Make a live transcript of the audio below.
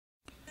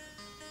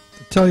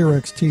The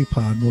Tellurix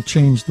T-Pod will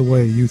change the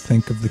way you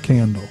think of the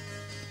candle.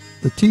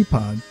 The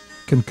T-Pod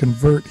can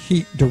convert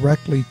heat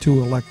directly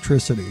to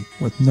electricity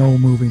with no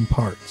moving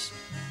parts.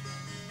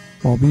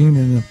 While being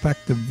an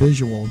effective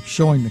visual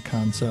showing the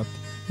concept,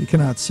 you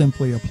cannot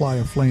simply apply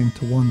a flame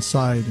to one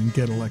side and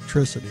get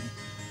electricity.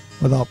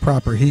 Without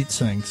proper heat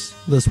sinks,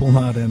 this will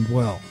not end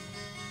well.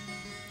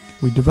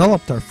 We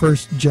developed our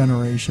first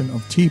generation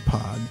of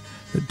T-Pod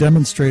that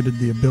demonstrated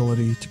the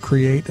ability to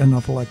create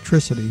enough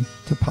electricity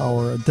to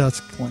power a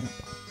desk lamp.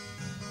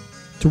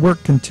 To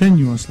work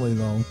continuously,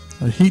 though,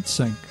 a heat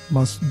sink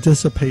must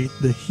dissipate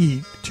the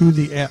heat to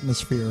the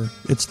atmosphere.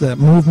 It's that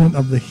movement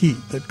of the heat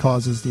that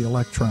causes the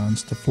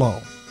electrons to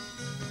flow.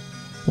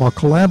 While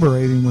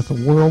collaborating with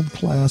a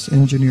world-class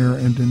engineer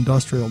and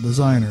industrial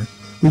designer,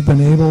 we've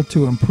been able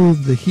to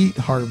improve the heat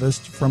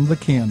harvest from the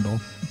candle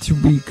to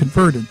be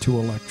converted to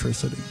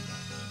electricity.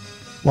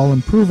 While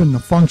improving the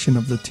function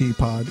of the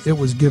T-Pod, it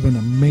was given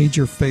a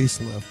major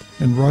facelift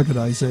and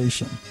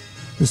ruggedization.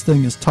 This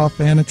thing is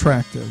tough and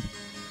attractive.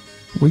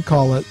 We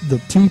call it the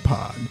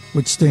T-Pod,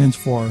 which stands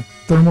for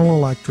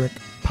Thermoelectric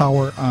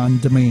Power on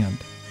Demand.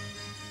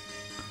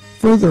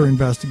 Further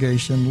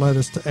investigation led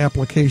us to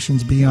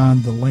applications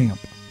beyond the lamp.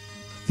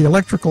 The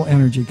electrical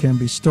energy can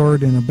be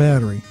stored in a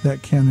battery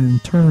that can in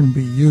turn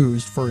be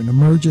used for an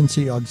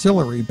emergency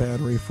auxiliary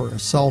battery for a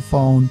cell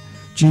phone,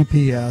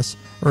 GPS,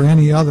 or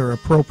any other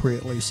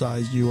appropriately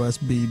sized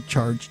USB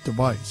charged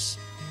device.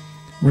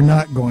 We're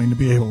not going to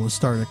be able to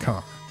start a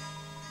car.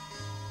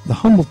 The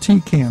humble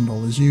tea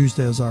candle is used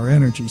as our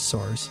energy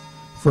source.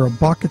 For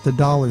 $1 at the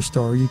dollar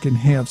store, you can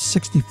have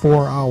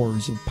 64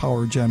 hours of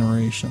power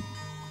generation.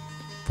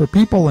 For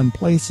people in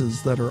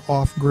places that are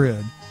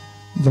off-grid,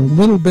 the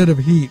little bit of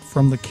heat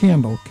from the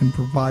candle can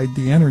provide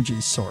the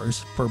energy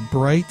source for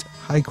bright,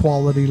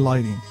 high-quality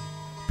lighting.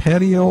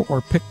 Patio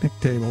or picnic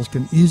tables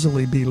can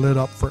easily be lit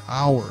up for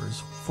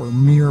hours for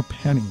mere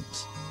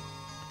pennies.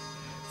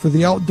 For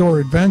the outdoor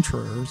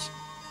adventurers,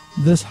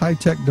 this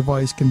high-tech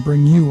device can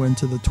bring you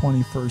into the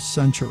 21st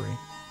century.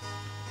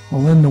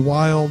 While in the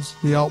wilds,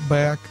 the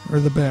outback, or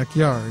the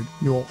backyard,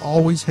 you will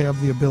always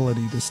have the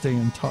ability to stay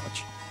in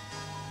touch.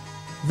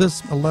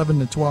 This 11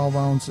 to 12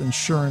 ounce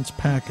insurance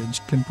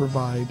package can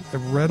provide a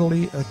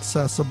readily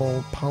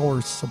accessible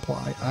power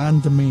supply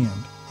on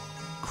demand,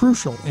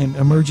 crucial in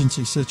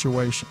emergency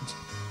situations,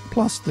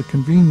 plus the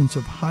convenience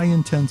of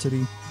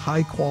high-intensity,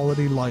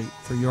 high-quality light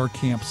for your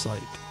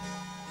campsite.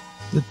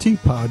 The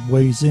T-Pod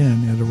weighs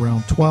in at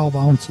around 12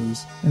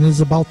 ounces and is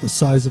about the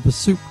size of a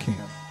soup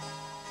can.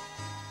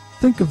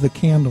 Think of the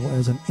candle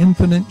as an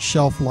infinite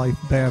shelf-life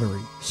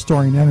battery,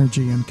 storing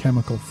energy in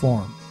chemical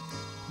form.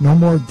 No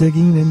more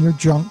digging in your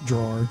junk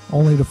drawer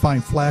only to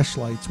find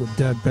flashlights with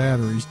dead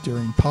batteries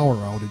during power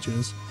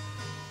outages,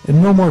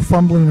 and no more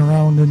fumbling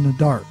around in the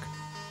dark.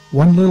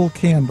 One little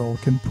candle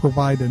can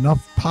provide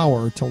enough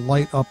power to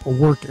light up a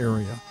work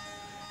area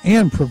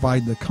and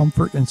provide the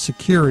comfort and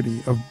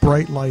security of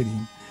bright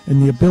lighting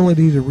and the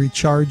ability to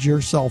recharge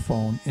your cell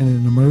phone in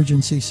an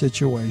emergency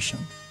situation.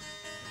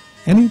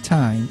 Any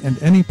time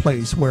and any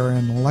place where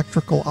an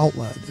electrical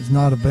outlet is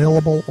not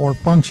available or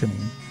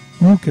functioning,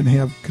 you can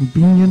have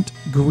convenient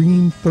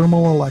green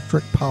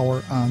thermoelectric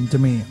power on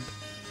demand.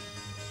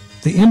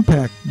 The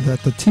impact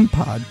that the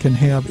T-Pod can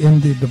have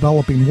in the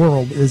developing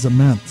world is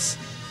immense.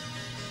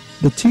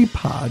 The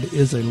T-Pod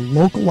is a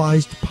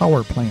localized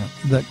power plant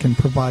that can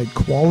provide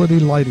quality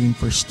lighting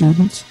for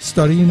students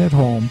studying at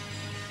home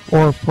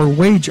or for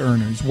wage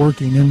earners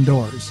working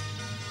indoors.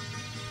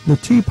 The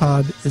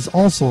T-Pod is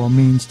also a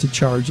means to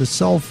charge a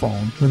cell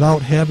phone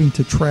without having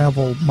to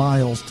travel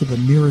miles to the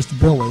nearest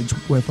village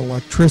with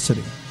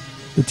electricity.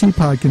 The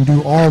T-Pod can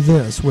do all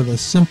this with a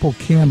simple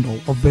candle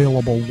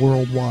available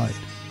worldwide,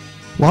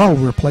 while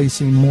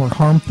replacing more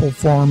harmful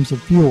forms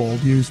of fuel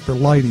used for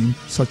lighting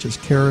such as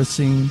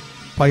kerosene,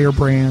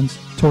 firebrands,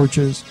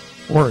 torches,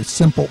 or a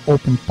simple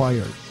open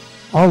fire,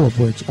 all of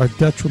which are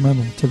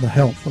detrimental to the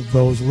health of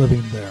those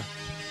living there.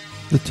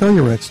 The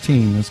Tellurix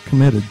team is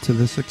committed to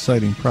this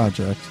exciting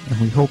project, and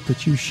we hope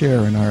that you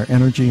share in our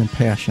energy and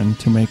passion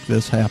to make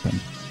this happen.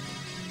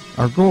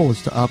 Our goal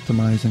is to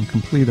optimize and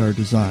complete our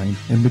design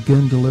and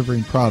begin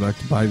delivering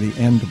product by the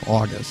end of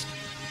August.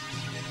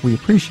 We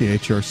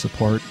appreciate your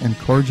support and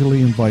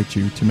cordially invite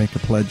you to make a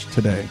pledge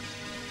today.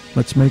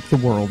 Let's make the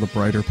world a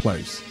brighter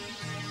place.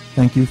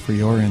 Thank you for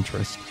your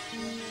interest.